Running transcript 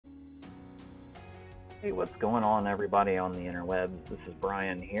Hey, what's going on, everybody on the interwebs? This is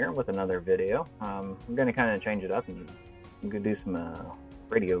Brian here with another video. I'm going to kind of change it up and I'm going to do some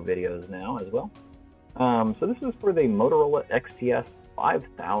radio videos now as well. So this is for the Motorola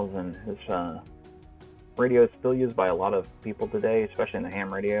XTS5000. This radio is still used by a lot of people today, especially in the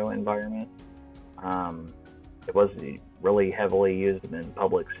ham radio environment. It was really heavily used in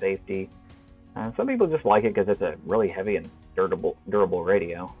public safety. Some people just like it because it's a really heavy and durable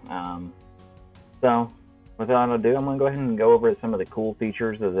radio. So, without ado, I'm going to go ahead and go over some of the cool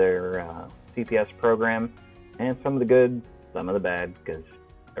features of their CPS program, and some of the good, some of the bad, because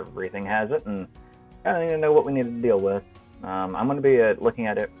everything has it, and I don't even know what we need to deal with. I'm going to be looking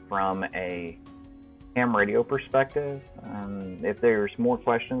at it from a ham radio perspective. If there's more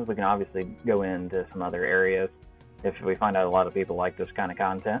questions, we can obviously go into some other areas if we find out a lot of people like this kind of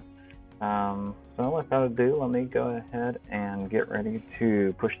content. So without ado, let me go ahead and get ready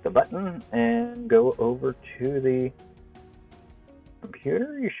to push the button and go over to the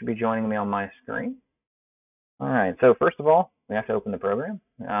computer. You should be joining me on my screen. All right, so first of all, we have to open the program.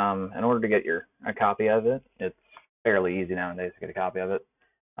 In order to get a copy of it, it's fairly easy nowadays to get a copy of it.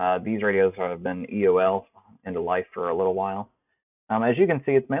 These radios have been EOL into life for a little while. As you can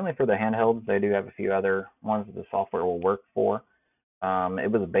see, it's mainly for the handhelds. They do have a few other ones that the software will work for.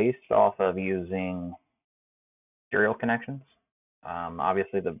 It was based off of using serial connections.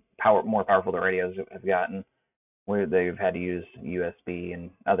 Obviously, the more powerful the radios have gotten, where they've had to use USB and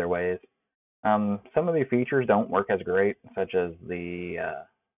other ways. Some of the features don't work as great, such as the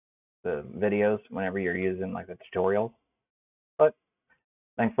videos whenever you're using like the tutorials. But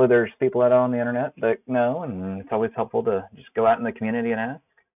thankfully, there's people out on the internet that know, and it's always helpful to just go out in the community and ask.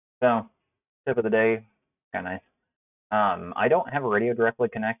 So, tip of the day, kind of nice. I don't have a radio directly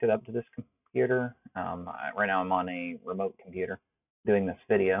connected up to this computer. Right now I'm on a remote computer doing this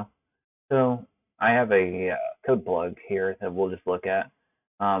video. So I have a code plug here that we'll just look at.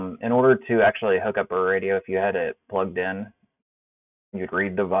 In order to actually hook up a radio, if you had it plugged in, you'd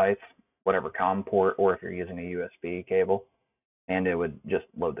read the device, whatever COM port, or if you're using a USB cable, and it would just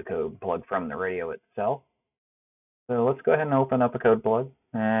load the code plug from the radio itself. So let's go ahead and open up a code plug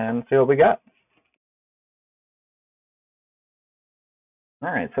and see what we got.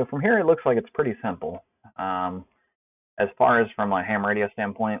 All right, so from here it looks like it's pretty simple. As far as from a ham radio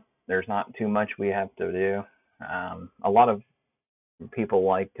standpoint, there's not too much we have to do. A lot of people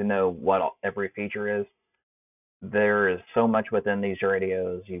like to know what every feature is. There is so much within these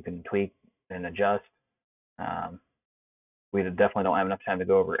radios you can tweak and adjust. We definitely don't have enough time to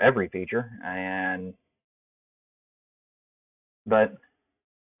go over every feature, but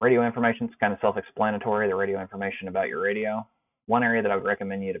radio information is kind of self-explanatory. The radio information about your radio. One area that I would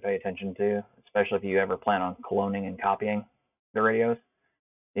recommend you to pay attention to, especially if you ever plan on cloning and copying the radios,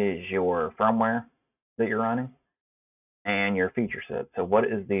 is your firmware that you're running and your feature set. So what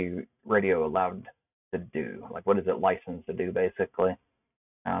is the radio allowed to do? Like, what is it licensed to do, basically?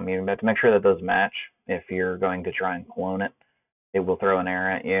 You have to make sure that those match. If you're going to try and clone it, it will throw an error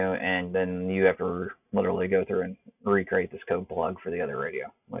at you, and then you have to literally go through and recreate this code plug for the other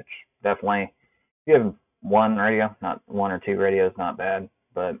radio, which definitely, if you have one radio, not one or two radios, not bad,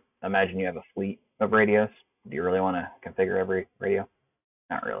 but imagine you have a fleet of radios. Do you really want to configure every radio?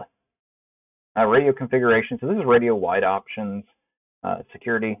 Not really. Radio configuration. So this is radio wide options.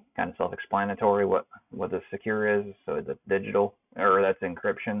 Security, kind of self-explanatory what the secure is. So it's digital, or that's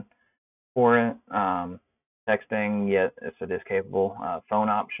encryption for it. Texting, yet it is capable. Phone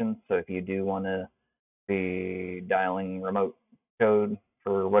options. So if you do want to be dialing remote code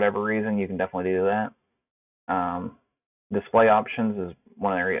for whatever reason, you can definitely do that. Display options is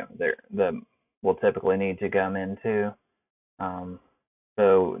one area there that we'll typically need to come into.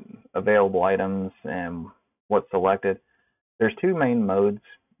 So available items and what's selected. There's two main modes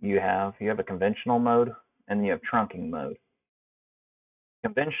you have. You have a conventional mode and you have trunking mode.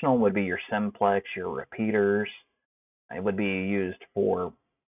 Conventional would be your simplex, your repeaters. It would be used for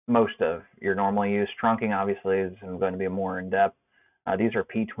most of your normally used. Trunking obviously is going to be more in depth. These are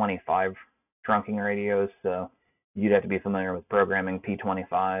P25 trunking radios, so you'd have to be familiar with programming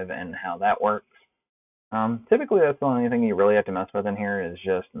P25 and how that works. Typically, that's the only thing you really have to mess with in here is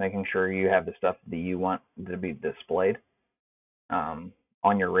just making sure you have the stuff that you want to be displayed on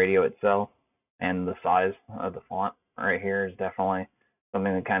your radio itself, and the size of the font right here is definitely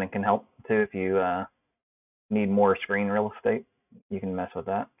something that kind of can help too. If you need more screen real estate, you can mess with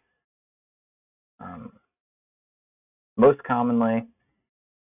that. Most commonly,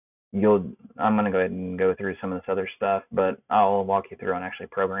 I'm going to go ahead and go through some of this other stuff, but I'll walk you through on actually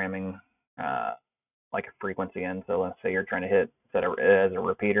programming like a frequency in. So let's say you're trying to set it as a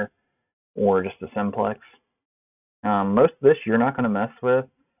repeater. or just a simplex. Most of this you're not going to mess with.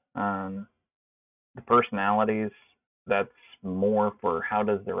 The personalities, that's more for how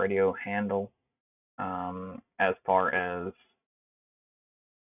does the radio handle as far as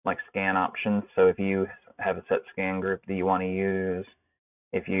like scan options. So if you have a set scan group that you want to use,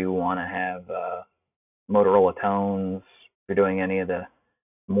 if you want to have Motorola tones, if you're doing any of the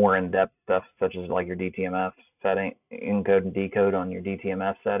more in-depth stuff such as like your DTMF setting, encode and decode on your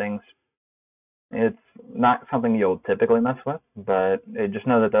DTMF settings, it's not something you'll typically mess with, but just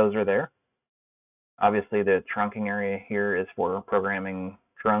know that those are there. Obviously, the trunking area here is for programming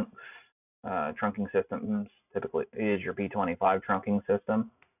trunks. Trunking systems typically is your P25 trunking system.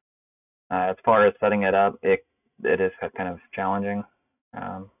 As far as setting it up, it is kind of challenging.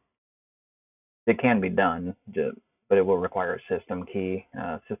 It can be done, but it will require a system key.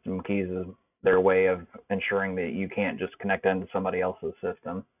 System keys is their way of ensuring that you can't just connect into somebody else's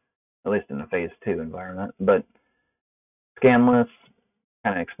system, at least in a phase 2 environment. But scan lists,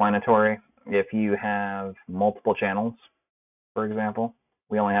 kind of explanatory. If you have multiple channels, for example,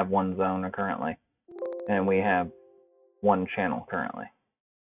 we only have one zone currently, and we have one channel currently.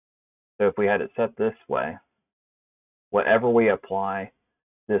 So if we had it set this way, whatever we apply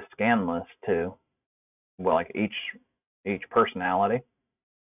this scan list to, well, like each personality,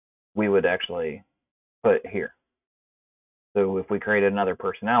 we would actually put here. So if we created another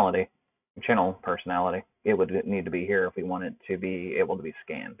personality, channel personality, it would need to be here if we want it to be able to be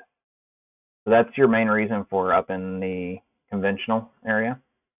scanned. So that's your main reason for up in the conventional area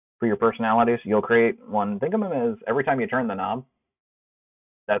for your personalities. You'll create one. Think of them as every time you turn the knob,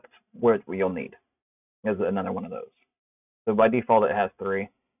 that's what you'll need, is another one of those. So by default, it has 3.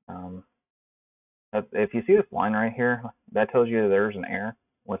 If you see this line right here, that tells you there's an error.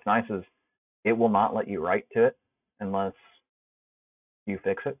 What's nice is it will not let you write to it unless you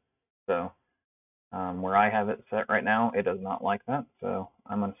fix it. So where I have it set right now, it does not like that. So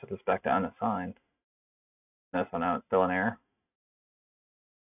I'm going to set this back to unassigned. That's now it's still an error.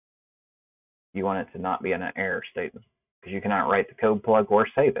 You want it to not be in an error state because you cannot write the code plug or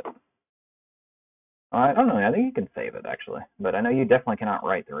save it. I don't know. I think you can save it actually, but I know you definitely cannot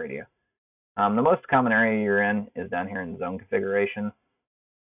write the radio. The most common area you're in is down here in zone configuration.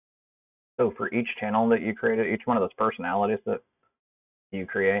 So for each channel that you created, each one of those personalities that you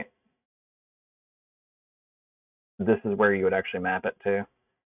create, this is where you would actually map it to.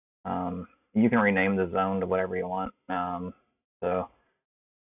 You can rename the zone to whatever you want. So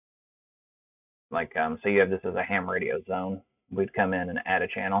say you have this as a ham radio zone, we'd come in and add a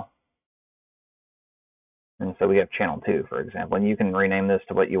channel. And so we have channel 2, for example, and you can rename this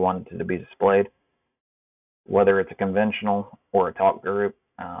to what you want it to be displayed, whether it's a conventional or a talk group.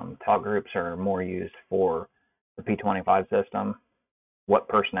 Talk groups are more used for the P25 system, what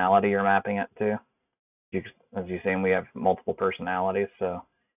personality you're mapping it to. As you've seen, we have multiple personalities, so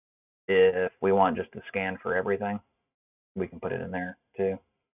if we want just to scan for everything, we can put it in there too.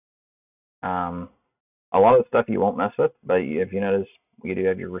 A lot of the stuff you won't mess with, but if you notice, you do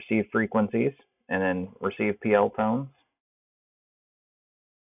have your receive frequencies and then receive PL tones,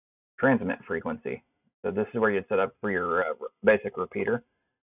 transmit frequency. So this is where you'd set up for your basic repeater.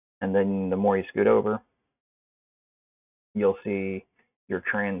 And then the more you scoot over, you'll see your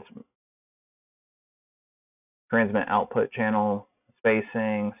transmit output channel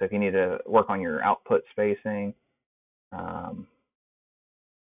spacing. So if you need to work on your output spacing,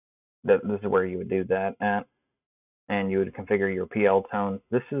 this is where you would do that at. And you would configure your PL tone.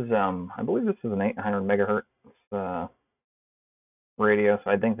 This is, I believe this is an 800 megahertz radio. So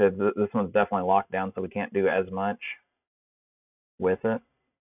I think that this one's definitely locked down, so we can't do as much with it.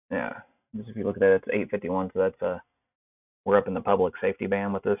 Yeah, just if you look at it, it's 851, so that's we're up in the public safety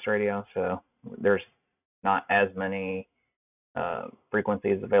band with this radio, so there's not as many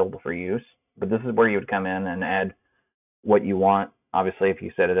frequencies available for use. But this is where you would come in and add what you want. Obviously, if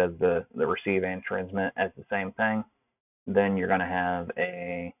you set it as the receive and transmit as the same thing, then you're going to have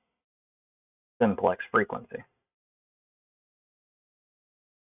a simplex frequency.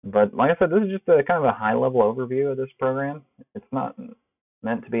 But like I said, this is just a kind of a high-level overview of this program. It's not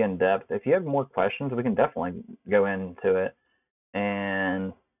meant to be in depth. If you have more questions, we can definitely go into it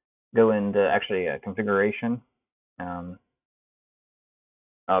and go into actually a configuration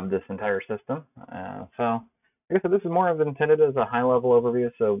of this entire system. So like I said, this is more of intended as a high-level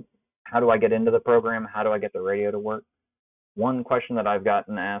overview. So how do I get into the program? How do I get the radio to work? One question that I've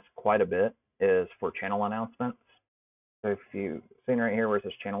gotten asked quite a bit is for channel announcements. So if you've seen right here where it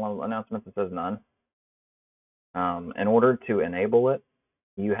says channel announcements, it says none. In order to enable it,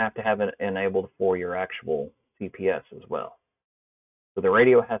 you have to have it enabled for your actual CPS as well. So the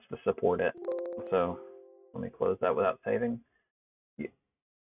radio has to support it. So let me close that without saving.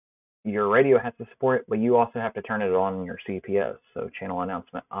 Your radio has to support it, but you also have to turn it on in your CPS, so channel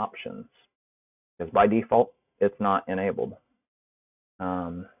announcement options, because by default it's not enabled.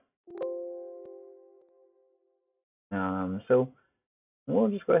 So we'll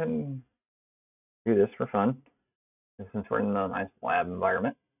just go ahead and do this for fun, since we're in a nice lab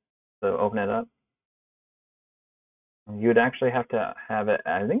environment. So open it up. You would actually have to have it,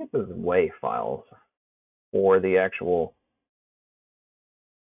 I think it says WAV files for the actual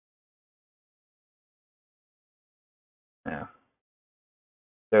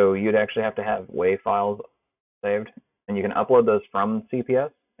So you'd actually have to have WAV files saved, and you can upload those from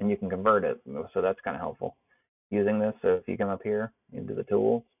CPS, and you can convert it. So that's kind of helpful using this. So if you come up here into the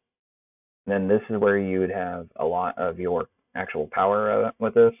tools, then this is where you would have a lot of your actual power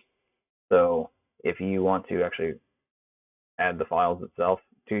with this. So if you want to actually add the files itself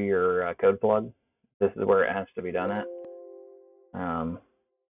to your code plug, this is where it has to be done at.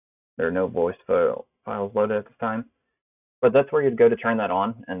 There are no voice files loaded at this time. But that's where you'd go to turn that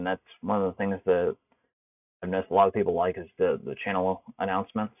on, and that's one of the things that I've noticed a lot of people like is the channel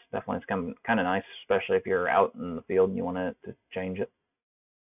announcements. Definitely it's kind of nice, especially if you're out in the field and you want to change it.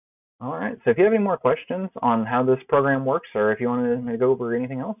 All right, so if you have any more questions on how this program works, or if you want to go over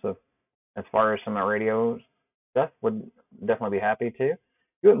anything else as far as some radio stuff, would definitely be happy to. If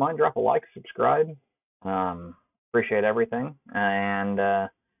you wouldn't mind, drop a like, subscribe. Appreciate everything. And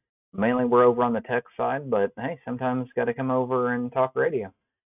mainly we're over on the tech side, but hey, sometimes got to come over and talk radio.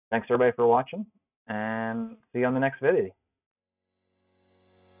 Thanks everybody for watching, and see you on the next video.